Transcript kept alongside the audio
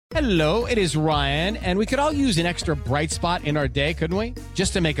Hello, it is Ryan, and we could all use an extra bright spot in our day, couldn't we?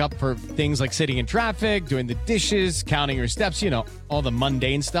 Just to make up for things like sitting in traffic, doing the dishes, counting your steps, all the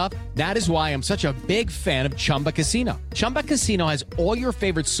mundane stuff. That is why I'm such a big fan of Chumba Casino. Chumba Casino has all your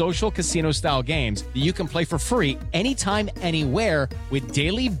favorite social casino-style games that you can play for free anytime, anywhere with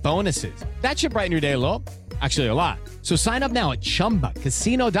daily bonuses. That should brighten your day a little. Actually, a lot. So sign up now at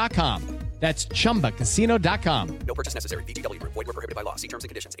ChumbaCasino.com. That's ChumbaCasino.com. No purchase necessary. VGW Group. Void where prohibited by law. See terms and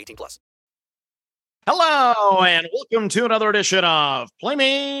conditions. 18+. Hello, and welcome to another edition of Play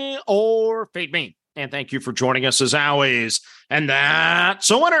Me or Fade Me. And thank you for joining us as always. And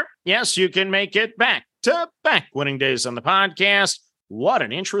that's a winner. Yes, you can make it back-to-back winning days on the podcast. What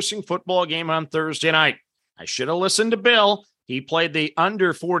an interesting football game on Thursday night. I should have listened to Bill. He played the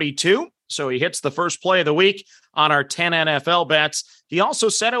under 42. So he hits the first play of the week on our 10 NFL bets. He also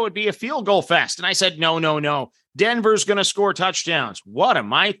said it would be a field goal fest. And I said, no. Denver's going to score touchdowns. What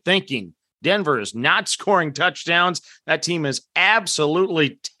am I thinking? Denver is not scoring touchdowns. That team is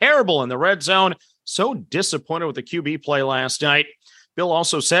absolutely terrible in the red zone. So disappointed with the QB play last night. Bill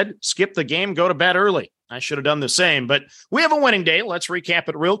also said, skip the game, go to bed early. I should have done the same, but we have a winning day. Let's recap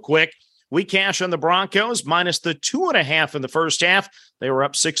it real quick. We cash on the Broncos minus the 2.5 in the first half. They were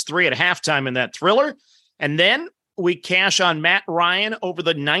up 6-3 at halftime in that thriller. And then we cash on Matt Ryan over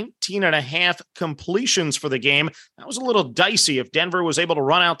the 19.5 completions for the game. That was a little dicey. If Denver was able to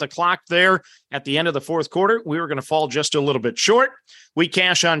run out the clock there at the end of the fourth quarter, we were going to fall just a little bit short. We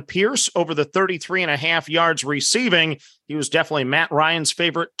cash on Pierce over the 33.5 yards receiving. He was definitely Matt Ryan's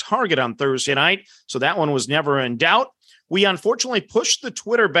favorite target on Thursday night, so that one was never in doubt. We unfortunately pushed the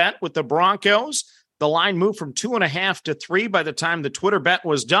Twitter bet with the Broncos. The line moved from 2.5 to 3 by the time the Twitter bet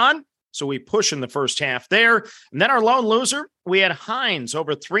was done. So we push in the first half there. And then our lone loser, we had Hines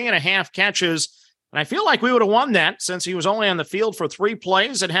over 3.5 catches. And I feel like we would have won that since he was only on the field for 3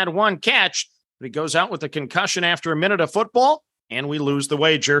 plays and had 1 catch. But he goes out with a concussion after a minute of football, and we lose the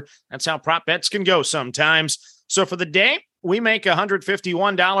wager. That's how prop bets can go sometimes. So for the day, we make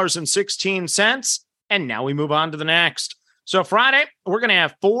 $151.16. And now we move on to the next. So Friday, we're going to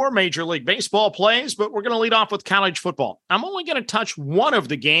have 4 Major League Baseball plays, but we're going to lead off with college football. I'm only going to touch one of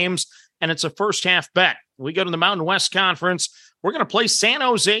the games, and it's a first half bet. We go to the Mountain West Conference. We're going to play San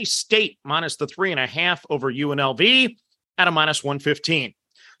Jose State minus the 3.5 over UNLV at a minus 115.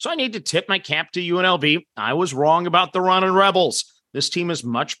 So I need to tip my cap to UNLV. I was wrong about the Runnin' Rebels. This team is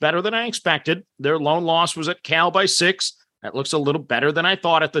much better than I expected. Their lone loss was at Cal by 6. That looks a little better than I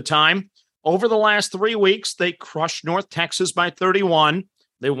thought at the time. Over the last 3 weeks, they crushed North Texas by 31.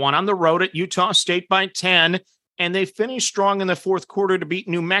 They won on the road at Utah State by 10, and they finished strong in the fourth quarter to beat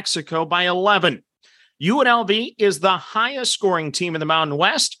New Mexico by 11. UNLV is the highest scoring team in the Mountain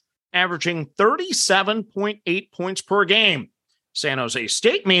West, averaging 37.8 points per game. San Jose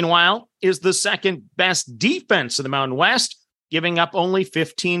State, meanwhile, is the second best defense in the Mountain West, giving up only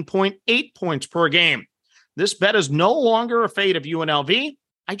 15.8 points per game. This bet is no longer a fade of UNLV.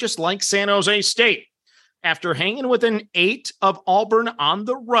 I just like San Jose State. After hanging within 8 of Auburn on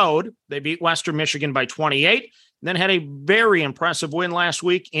the road, they beat Western Michigan by 28, then had a very impressive win last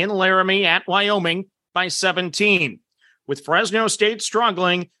week in Laramie at Wyoming by 17. With Fresno State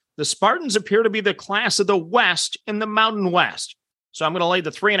struggling, the Spartans appear to be the class of the West in the Mountain West. So I'm going to lay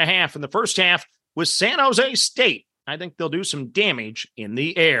the 3.5 in the first half with San Jose State. I think they'll do some damage in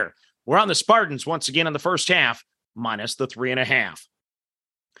the air. We're on the Spartans once again in the first half, minus the 3.5.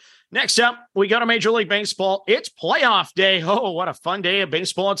 Next up, we go to Major League Baseball. It's playoff day. Oh, what a fun day of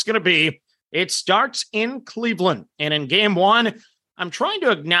baseball it's going to be. It starts in Cleveland. And in game 1, I'm trying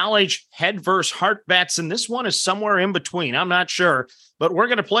to acknowledge head versus heart bets, and this one is somewhere in between. I'm not sure. But we're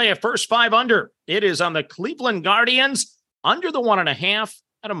going to play a first 5 under. It is on the Cleveland Guardians under the 1.5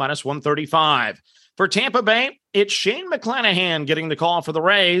 at a minus 135. For Tampa Bay, it's Shane McClanahan getting the call for the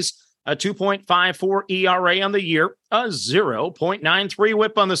Rays. A 2.54 ERA on the year, a 0.93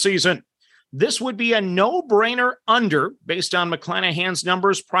 whip on the season. This would be a no-brainer under based on McClanahan's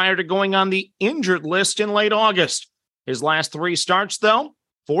numbers prior to going on the injured list in late August. His last 3 starts, though,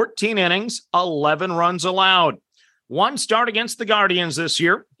 14 innings, 11 runs allowed. 1 start against the Guardians this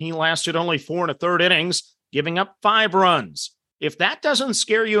year. He lasted only 4 1/3 innings, giving up 5 runs. If that doesn't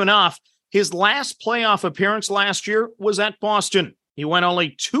scare you enough, his last playoff appearance last year was at Boston. He went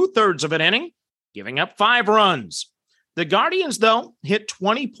only 2/3 of an inning, giving up 5 runs. The Guardians, though, hit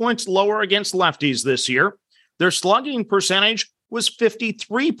 20 points lower against lefties this year. Their slugging percentage was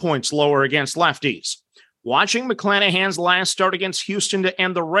 53 points lower against lefties. Watching McClanahan's last start against Houston to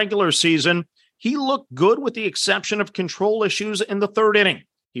end the regular season, he looked good with the exception of control issues in the 3rd inning.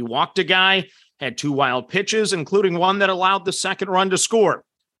 He walked a guy, had 2 wild pitches, including one that allowed the 2nd run to score.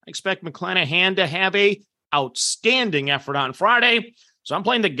 I expect McClanahan to have a outstanding effort on Friday. So I'm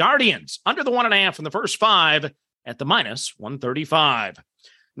playing the Guardians under the 1.5 in the first 5 at the minus 135.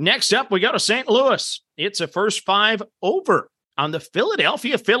 Next up, we go to St. Louis. It's a first 5 over on the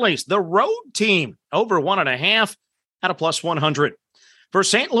Philadelphia Phillies, the road team, over 1.5 at a plus 100. For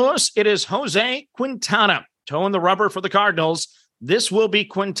St. Louis, it is Jose Quintana toeing the rubber for the Cardinals. This will be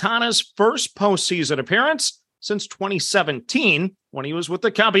Quintana's first postseason appearance since 2017 when he was with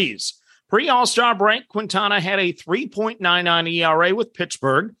the Cubbies. Pre-All-Star break, Quintana had a 3.99 ERA with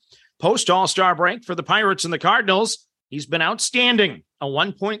Pittsburgh. Post-All-Star break for the Pirates and the Cardinals, he's been outstanding, a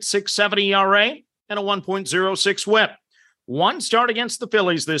 1.67 ERA and a 1.06 whip. One start against the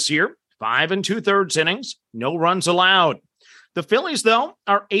Phillies this year, 5 2/3 innings, no runs allowed. The Phillies, though,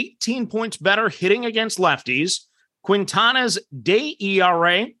 are 18 points better hitting against lefties. Quintana's day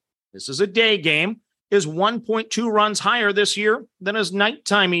ERA, this is a day game, is 1.2 runs higher this year than his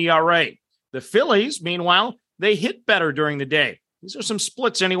nighttime ERA. The Phillies, meanwhile, they hit better during the day. These are some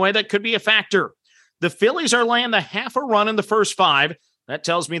splits anyway that could be a factor. The Phillies are laying the half a run in the first 5. That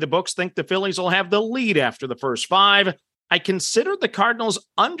tells me the books think the Phillies will have the lead after the first 5. I considered the Cardinals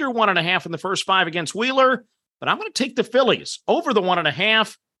under 1.5 in the first 5 against Wheeler, but I'm going to take the Phillies over the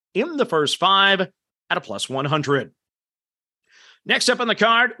 1.5 in the first 5 at a plus 100. Next up on the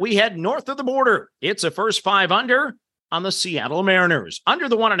card, we head north of the border. It's a first 5 under on the Seattle Mariners, under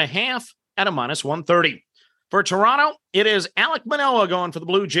the 1.5 at a minus 130. For Toronto, it is Alek Manoah going for the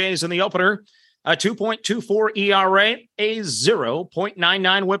Blue Jays in the opener, a 2.24 ERA, a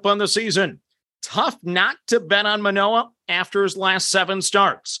 0.99 whip on the season. Tough not to bet on Manoah after his last 7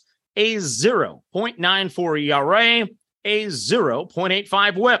 starts. A 0.94 ERA, a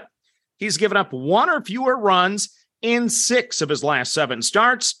 0.85 whip. He's given up 1 or fewer runs in 6 of his last 7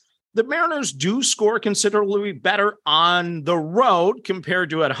 starts. The Mariners do score considerably better on the road compared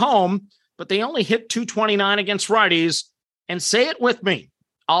to at home, but they only hit .229 against righties. And say it with me,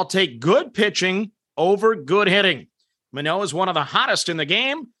 I'll take good pitching over good hitting. Manoah is one of the hottest in the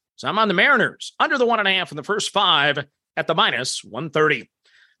game, so I'm on the Mariners under the 1.5 in the first 5 at the minus 130.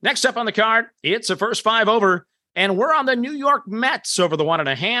 Next up on the card, it's a first 5 over, and we're on the New York Mets over the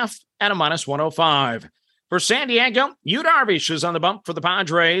 1.5 at a minus 105. For San Diego, Yu Darvish is on the bump for the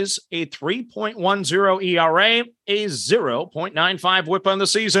Padres, a 3.10 ERA, a 0.95 whip on the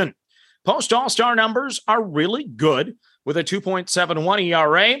season. Post-All-Star numbers are really good with a 2.71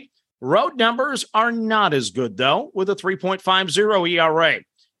 ERA. Road numbers are not as good, though, with a 3.50 ERA.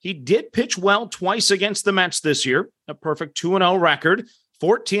 He did pitch well twice against the Mets this year, a perfect 2-0 record,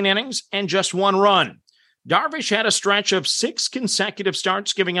 14 innings and just 1 run. Darvish had a stretch of 6 consecutive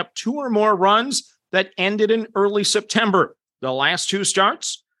starts, giving up 2 or more runs that ended in early September. The last 2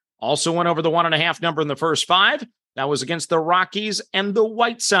 starts also went over the 1.5 number in the first 5. That was against the Rockies and the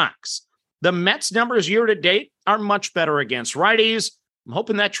White Sox. The Mets numbers year to date are much better against righties. I'm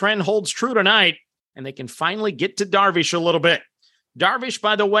hoping that trend holds true tonight and they can finally get to Darvish a little bit. Darvish,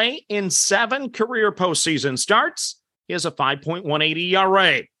 by the way, in 7 career postseason starts, he has a 5.18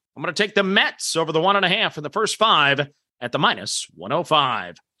 ERA. I'm going to take the Mets over the 1.5 in the first 5 at the minus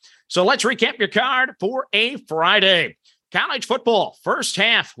 105. So let's recap your card for a Friday. College football, first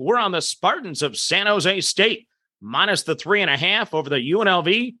half, we're on the Spartans of San Jose State, minus the 3.5 over the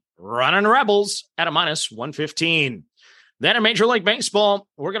UNLV running Rebels at a minus 115. Then in Major League Baseball,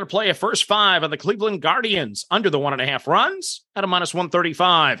 we're going to play a first 5 on the Cleveland Guardians under the 1.5 runs at a minus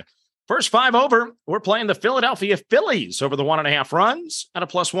 135. First 5 over, we're playing the Philadelphia Phillies over the 1.5 runs at a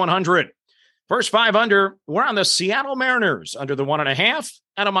plus 100. First 5 under, we're on the Seattle Mariners under the 1.5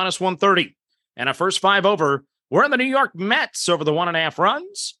 at a minus 130. And a first 5 over, we're on the New York Mets over the 1.5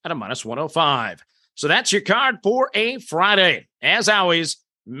 runs at a minus 105. So that's your card for a Friday. As always,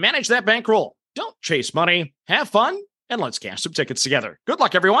 manage that bankroll. Don't chase money. Have fun, and let's cash some tickets together. Good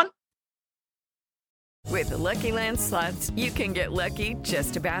luck, everyone. With the Lucky Land Slots, you can get lucky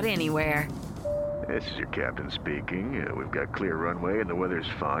just about anywhere. This is your captain speaking. We've got clear runway and the weather's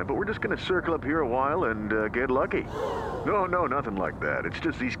fine, but we're just going to circle up here a while and get lucky. No, nothing like that. It's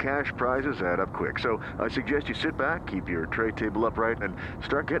just these cash prizes add up quick. So I suggest you sit back, keep your tray table upright, and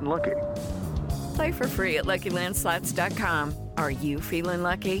start getting lucky. Play for free at LuckyLandSlots.com. Are you feeling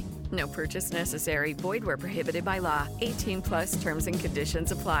lucky? No purchase necessary. Void where prohibited by law. 18+ terms and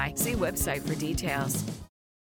conditions apply. See website for details.